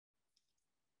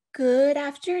Good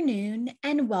afternoon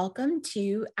and welcome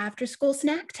to After School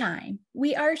Snack Time.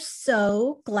 We are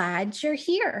so glad you're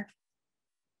here.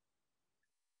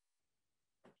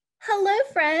 Hello,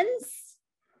 friends.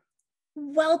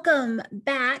 Welcome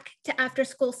back to After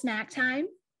School Snack Time.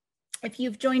 If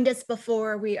you've joined us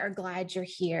before, we are glad you're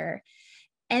here.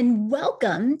 And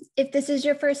welcome if this is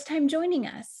your first time joining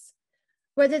us.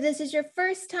 Whether this is your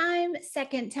first time,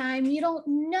 second time, you don't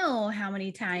know how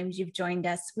many times you've joined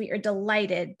us. We are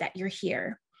delighted that you're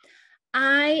here.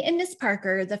 I am Ms.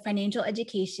 Parker, the Financial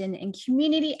Education and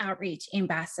Community Outreach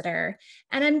Ambassador,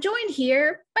 and I'm joined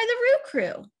here by the Roo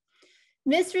Crew.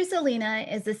 Ms. Rosalina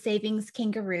is the savings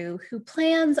kangaroo who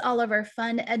plans all of our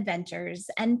fun adventures,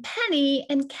 and Penny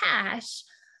and Cash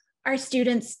are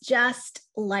students just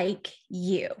like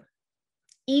you.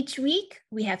 Each week,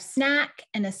 we have snack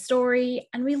and a story,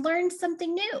 and we learn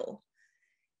something new.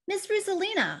 Miss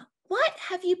Rosalina, what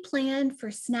have you planned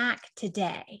for snack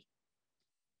today?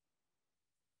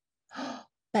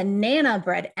 Banana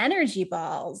bread energy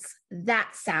balls.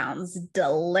 That sounds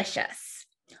delicious.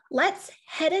 Let's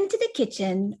head into the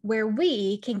kitchen where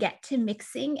we can get to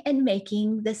mixing and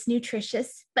making this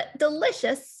nutritious but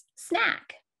delicious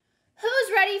snack.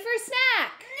 Who's ready for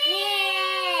snack?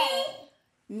 Me!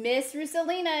 Miss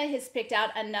Rosalina has picked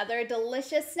out another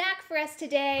delicious snack for us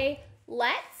today.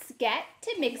 Let's get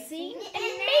to mixing and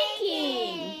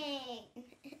making.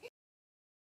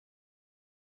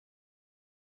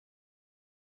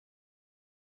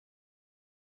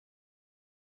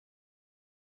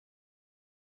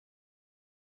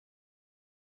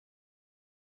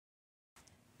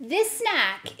 This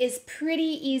snack is pretty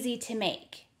easy to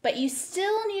make, but you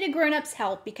still need a grown-up's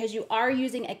help because you are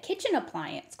using a kitchen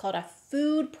appliance called a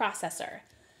food processor.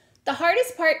 The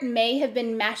hardest part may have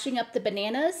been mashing up the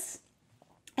bananas,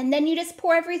 and then you just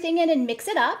pour everything in and mix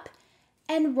it up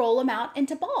and roll them out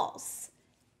into balls,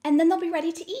 and then they'll be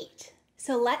ready to eat.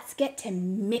 So let's get to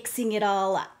mixing it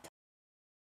all up.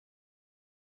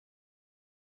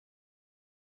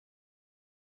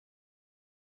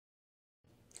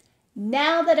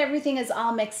 Now that everything is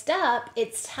all mixed up,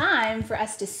 it's time for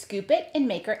us to scoop it and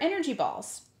make our energy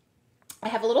balls. I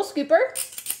have a little scooper,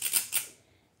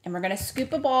 and we're gonna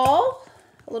scoop a ball,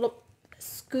 a little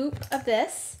scoop of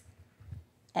this,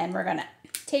 and we're gonna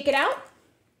take it out,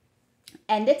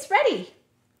 and it's ready.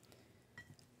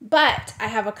 But I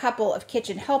have a couple of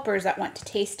kitchen helpers that want to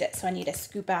taste it, so I need to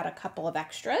scoop out a couple of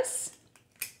extras.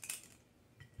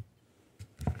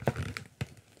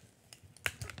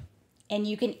 And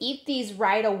you can eat these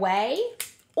right away,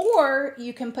 or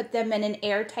you can put them in an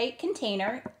airtight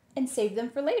container and save them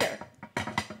for later.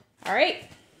 All right.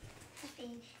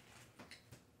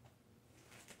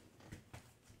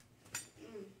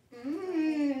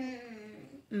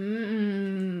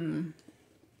 Mmm.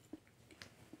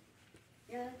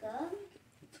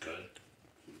 It's good.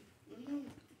 All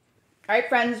right,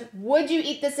 friends, would you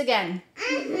eat this again?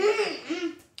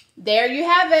 There you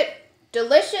have it.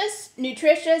 Delicious,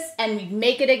 nutritious, and we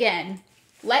make it again.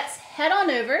 Let's head on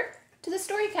over to the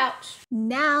story couch.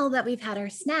 Now that we've had our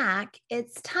snack,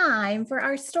 it's time for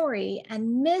our story,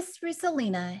 and Miss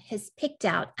Rosalina has picked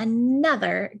out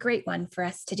another great one for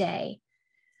us today.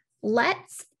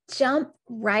 Let's jump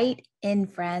right in,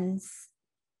 friends.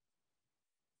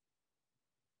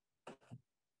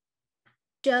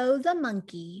 Joe the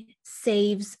monkey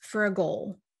saves for a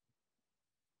goal.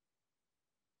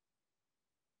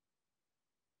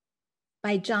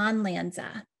 By John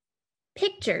Lanza.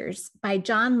 Pictures by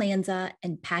John Lanza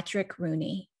and Patrick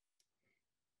Rooney.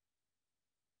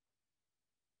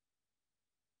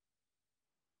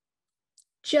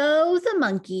 Joe the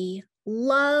monkey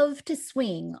loved to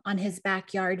swing on his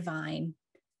backyard vine.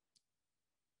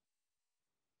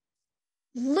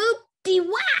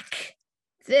 Loop-de-whack!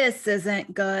 This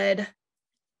isn't good.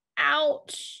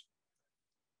 Ouch!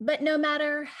 But no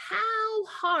matter how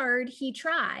hard he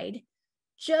tried,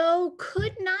 Joe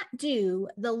could not do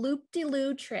the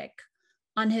loop-de-loo trick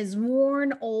on his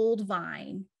worn old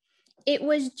vine. It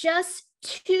was just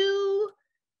too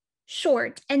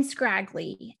short and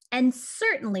scraggly, and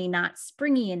certainly not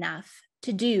springy enough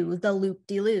to do the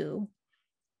loop-de-loo.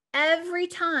 Every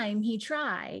time he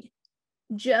tried,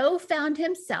 Joe found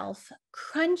himself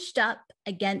crunched up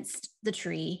against the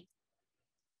tree.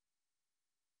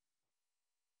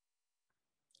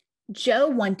 Joe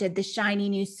wanted the shiny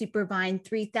new Supervine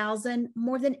 3000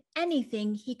 more than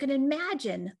anything he could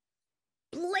imagine.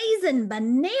 Blazing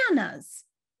bananas!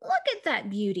 Look at that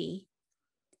beauty.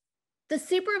 The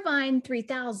Supervine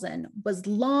 3000 was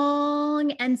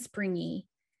long and springy,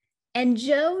 and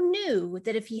Joe knew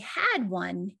that if he had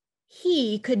one,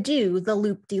 he could do the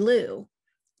loop-de-loo.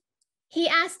 He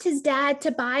asked his dad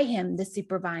to buy him the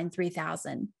Supervine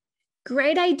 3000.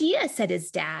 Great idea, said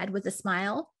his dad with a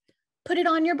smile. Put it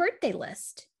on your birthday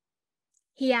list.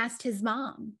 He asked his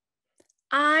mom.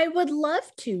 I would love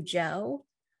to, Joe,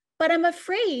 but I'm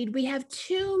afraid we have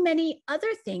too many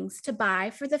other things to buy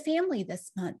for the family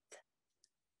this month.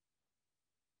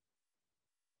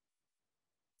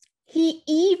 He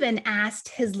even asked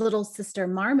his little sister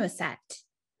Marmoset.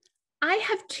 I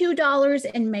have $2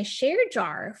 in my share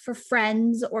jar for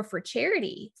friends or for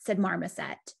charity, said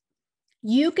Marmoset.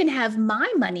 You can have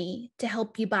my money to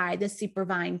help you buy the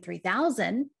Supervine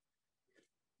 3000.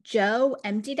 Joe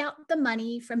emptied out the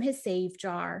money from his save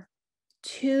jar.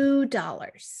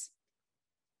 $2.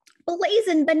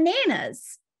 Blazing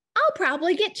bananas! I'll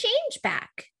probably get change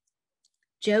back.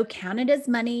 Joe counted his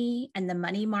money and the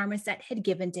money Marmoset had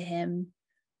given to him.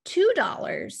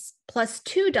 $2 plus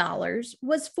 $2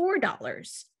 was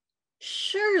 $4.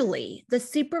 Surely the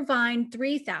Supervine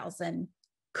 3000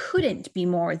 couldn't be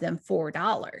more than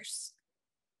 $4.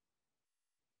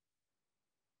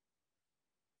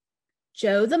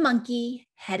 Joe the monkey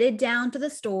headed down to the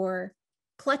store,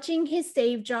 clutching his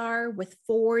save jar with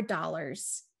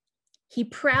 $4. He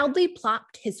proudly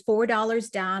plopped his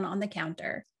 $4 down on the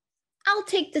counter. I'll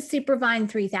take the Supervine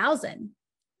 3000.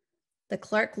 The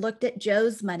clerk looked at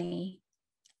Joe's money.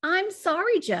 I'm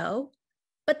sorry, Joe,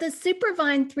 but the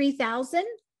Supervine 3000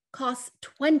 costs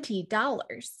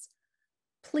 $20.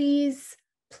 Please,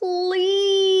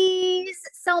 please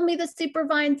sell me the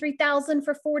Supervine 3000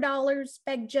 for $4,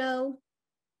 begged Joe.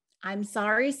 I'm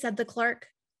sorry, said the clerk,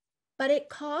 but it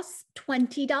costs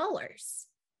 $20.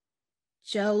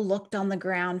 Joe looked on the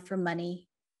ground for money.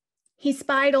 He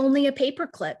spied only a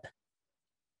paperclip.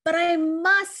 But I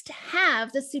must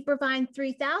have the Supervine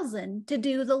 3000 to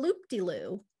do the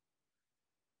loop-de-loo.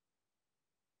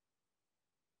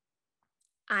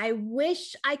 I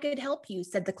wish I could help you,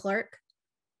 said the clerk,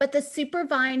 but the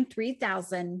Supervine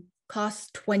 3000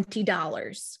 costs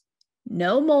 $20.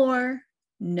 No more,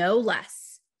 no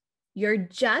less. You're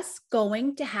just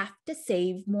going to have to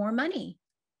save more money.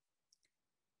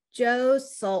 Joe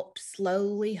sulked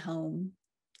slowly home.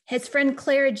 His friend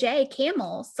Clara J.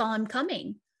 Camel saw him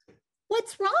coming.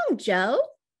 What's wrong, Joe?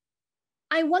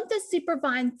 I want the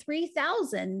Supervine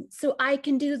 3000 so I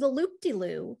can do the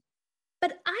loop-de-loo,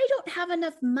 but I don't have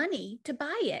enough money to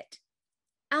buy it.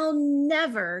 I'll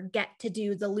never get to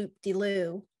do the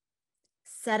loop-de-loo.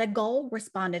 Set a goal,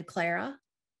 responded Clara.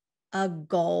 A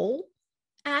goal?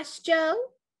 Asked Joe.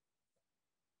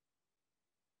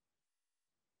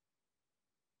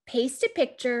 Paste a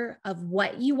picture of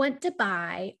what you want to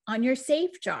buy on your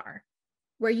save jar,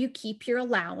 where you keep your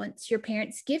allowance your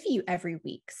parents give you every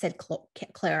week, said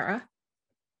Clara.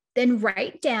 Then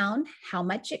write down how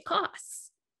much it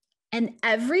costs. And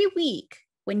every week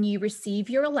when you receive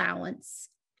your allowance,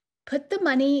 put the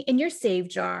money in your save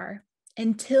jar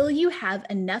until you have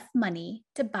enough money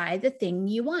to buy the thing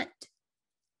you want.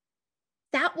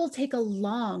 That will take a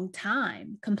long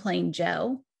time, complained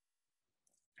Joe.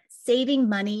 Saving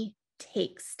money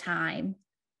takes time.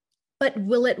 But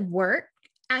will it work?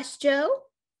 Asked Joe.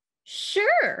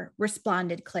 Sure,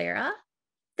 responded Clara.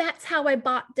 That's how I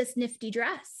bought this nifty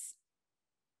dress.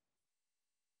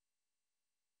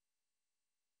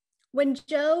 When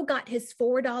Joe got his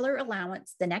 $4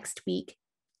 allowance the next week,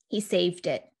 he saved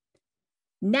it.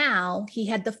 Now he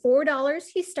had the $4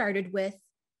 he started with,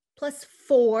 plus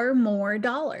 $4 more.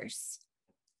 $8.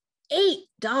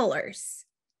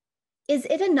 Is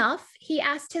it enough? He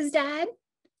asked his dad.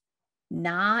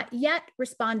 Not yet,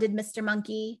 responded Mr.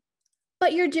 Monkey,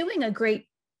 but you're doing a great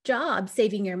job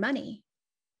saving your money.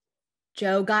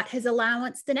 Joe got his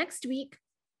allowance the next week.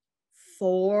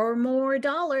 $4 more.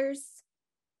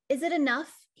 Is it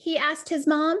enough? He asked his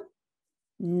mom.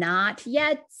 Not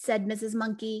yet, said Mrs.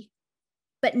 Monkey,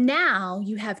 but now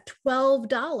you have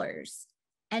 $12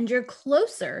 and you're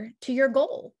closer to your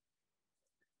goal.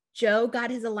 Joe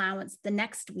got his allowance the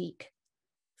next week.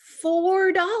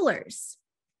 $4.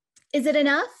 Is it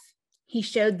enough? He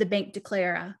showed the bank to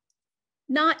Clara.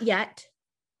 Not yet,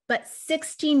 but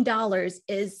 $16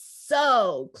 is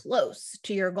so close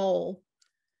to your goal.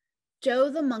 Joe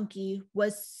the monkey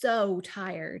was so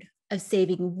tired of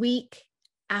saving week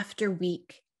after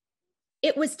week.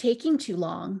 It was taking too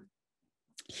long.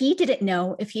 He didn't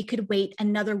know if he could wait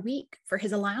another week for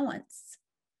his allowance.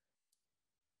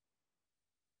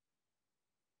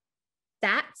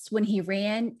 That's when he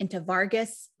ran into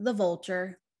Vargas the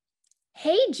vulture.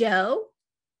 Hey, Joe,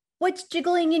 what's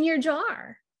jiggling in your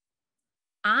jar?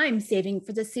 I'm saving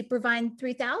for the Supervine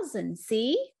 3000,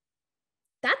 see?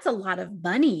 That's a lot of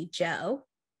money, Joe.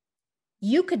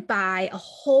 You could buy a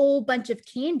whole bunch of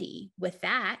candy with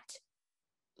that.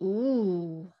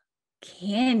 Ooh,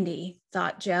 candy,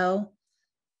 thought Joe.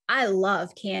 I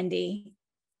love candy.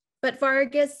 But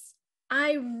Vargas,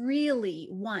 I really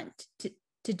want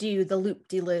to do the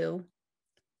loop-de-loo.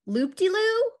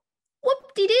 Loop-de-loo?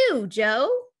 Whoop-de-doo, Joe.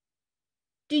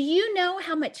 Do you know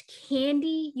how much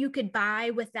candy you could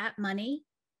buy with that money?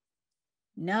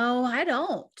 No, I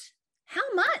don't.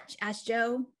 How much? Asked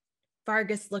Joe.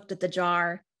 Vargas looked at the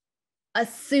jar. A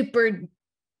super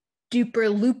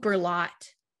duper looper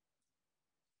lot.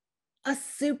 A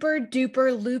super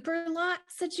duper looper lot,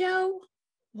 said Joe.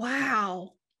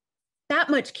 Wow, that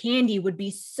much candy would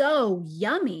be so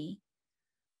yummy.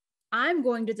 I'm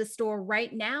going to the store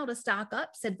right now to stock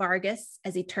up, said Vargas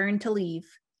as he turned to leave.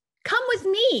 Come with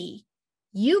me.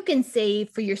 You can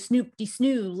save for your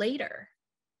snoop-de-snoo later.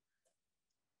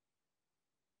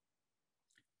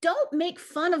 Don't make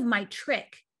fun of my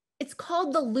trick. It's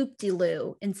called the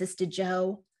loop-de-loo, insisted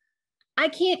Joe. I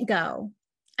can't go.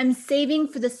 I'm saving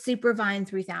for the Supervine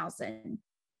 3000.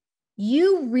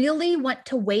 You really want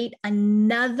to wait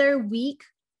another week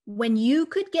when you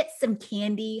could get some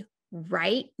candy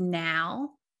right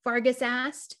now? Vargas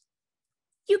asked.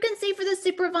 You can save for the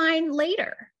Supervine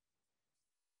later.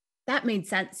 That made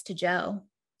sense to Joe.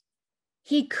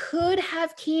 He could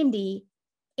have candy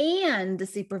and the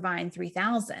Supervine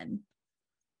 3000.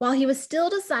 While he was still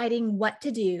deciding what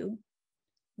to do,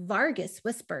 Vargas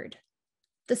whispered,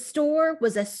 the store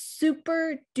was a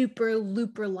super duper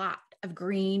looper lot of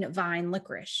green vine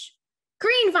licorice.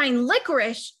 Green vine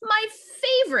licorice, my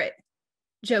favorite.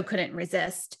 Joe couldn't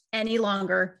resist any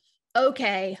longer.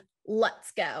 Okay,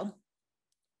 let's go.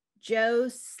 Joe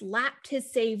slapped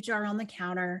his save jar on the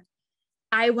counter.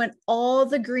 I want all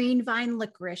the green vine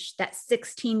licorice that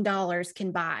 $16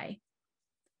 can buy.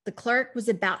 The clerk was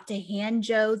about to hand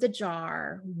Joe the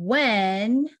jar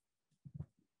when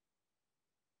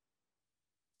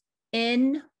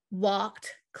in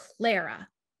walked Clara.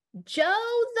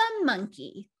 Joe the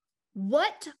monkey,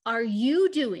 what are you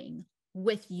doing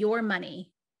with your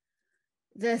money?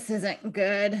 This isn't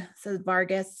good, said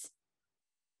Vargas.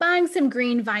 Buying some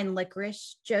green vine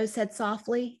licorice, Joe said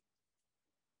softly.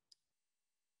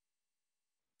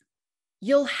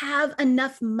 You'll have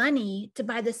enough money to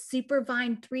buy the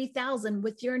Supervine 3000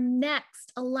 with your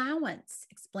next allowance,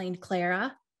 explained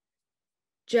Clara.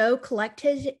 Joe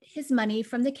collected his money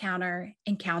from the counter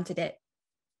and counted it.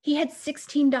 He had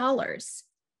 $16.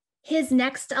 His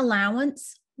next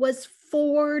allowance was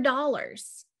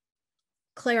 $4.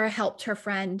 Clara helped her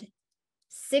friend.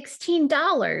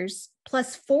 $16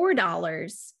 plus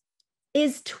 $4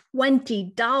 is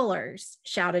 $20,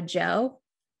 shouted Joe.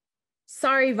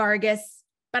 Sorry, Vargas,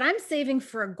 but I'm saving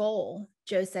for a goal,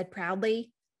 Joe said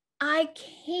proudly. I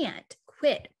can't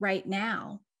quit right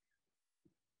now.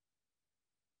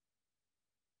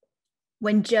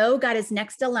 When Joe got his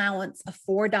next allowance of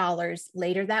 $4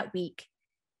 later that week,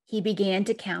 he began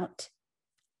to count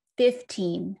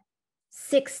 15,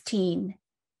 16,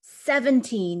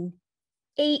 17,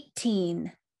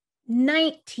 18,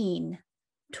 19,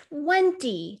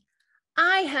 20.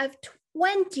 I have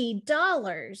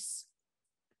 $20.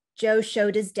 Joe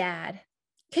showed his dad.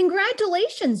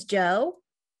 Congratulations, Joe,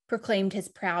 proclaimed his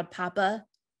proud papa.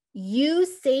 You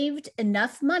saved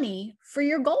enough money for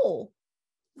your goal.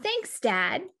 Thanks,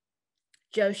 Dad.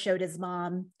 Joe showed his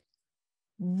mom.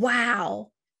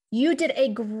 Wow, you did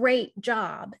a great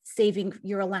job saving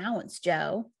your allowance,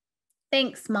 Joe.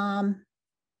 Thanks, Mom.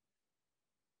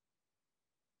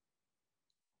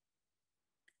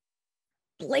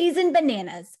 Blazing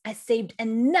bananas, I saved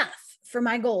enough for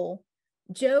my goal.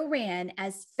 Joe ran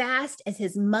as fast as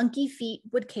his monkey feet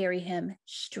would carry him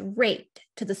straight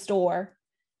to the store.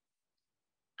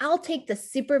 I'll take the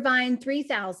Supervine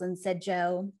 3000, said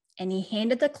Joe, and he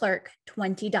handed the clerk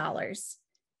 $20.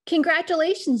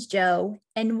 Congratulations, Joe,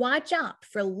 and watch out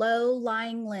for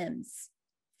low-lying limbs.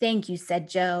 Thank you, said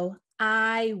Joe.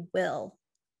 I will.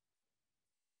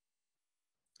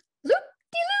 Loop-de-loo!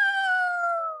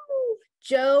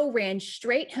 Joe ran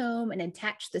straight home and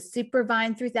attached the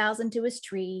Supervine 3000 to his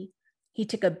tree. He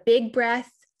took a big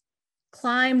breath,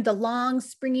 climbed the long,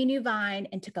 springy new vine,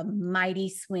 and took a mighty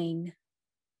swing.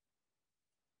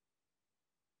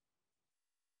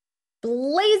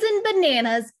 Blazing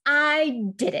bananas, I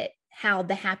did it, howled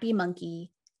the happy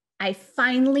monkey. I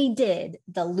finally did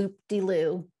the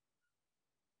loop-de-loo.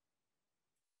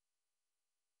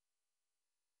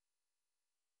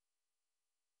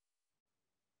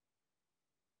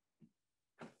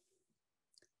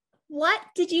 What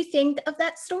did you think of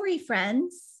that story,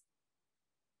 friends?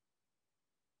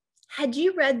 Had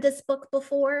you read this book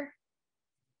before?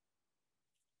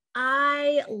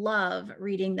 I love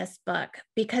reading this book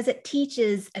because it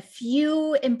teaches a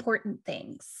few important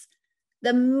things.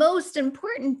 The most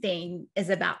important thing is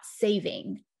about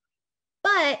saving,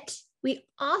 but we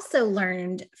also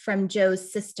learned from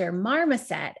Joe's sister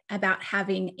Marmoset about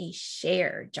having a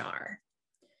share jar.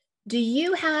 Do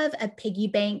you have a piggy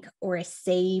bank or a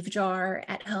save jar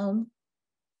at home?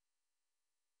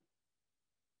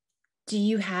 Do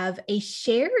you have a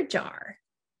share jar?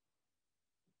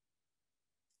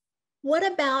 What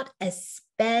about a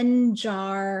spend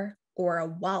jar or a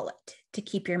wallet to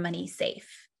keep your money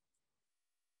safe?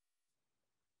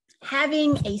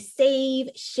 Having a save,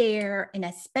 share, and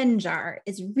a spend jar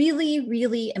is really,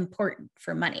 really important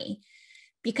for money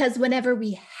because whenever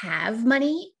we have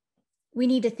money, we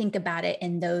need to think about it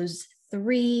in those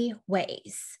 3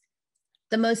 ways.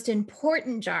 The most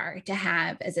important jar to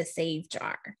have is a save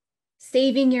jar,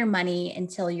 saving your money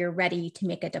until you're ready to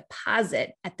make a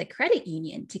deposit at the credit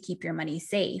union to keep your money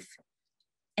safe.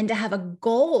 And to have a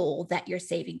goal that you're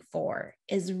saving for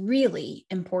is really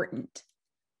important.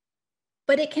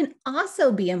 But it can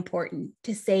also be important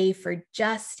to save for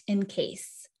just in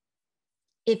case.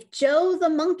 If Joe the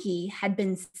monkey had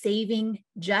been saving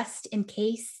just in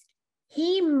case,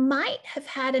 he might have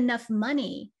had enough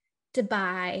money to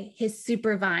buy his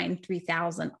Supervine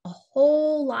 3000 a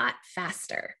whole lot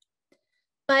faster.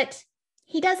 But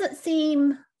he doesn't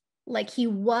seem like he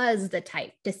was the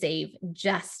type to save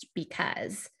just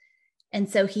because. And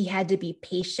so he had to be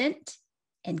patient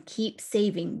and keep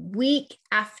saving week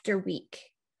after week.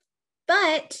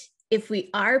 But if we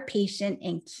are patient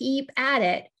and keep at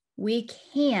it, we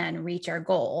can reach our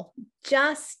goal,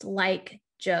 just like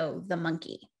Joe the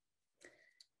monkey.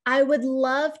 I would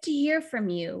love to hear from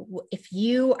you if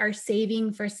you are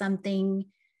saving for something,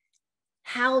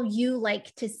 how you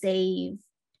like to save.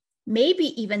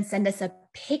 Maybe even send us a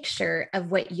picture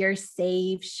of what your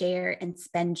save, share, and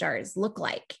spend jars look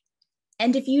like.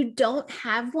 And if you don't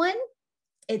have one,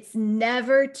 it's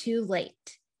never too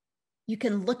late. You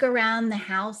can look around the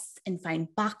house and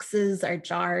find boxes or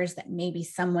jars that maybe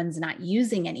someone's not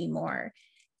using anymore,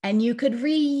 and you could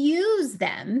reuse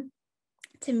them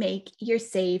to make your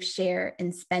save, share,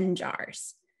 and spend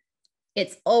jars.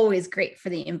 It's always great for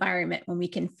the environment when we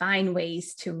can find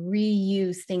ways to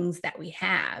reuse things that we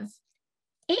have.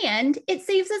 And it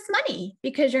saves us money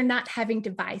because you're not having to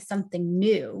buy something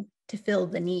new to fill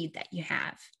the need that you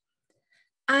have.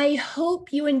 I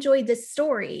hope you enjoyed this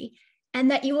story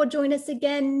and that you will join us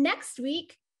again next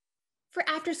week for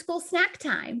after school snack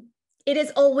time. It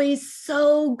is always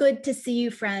so good to see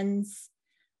you, friends.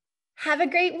 Have a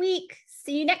great week.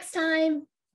 See you next time.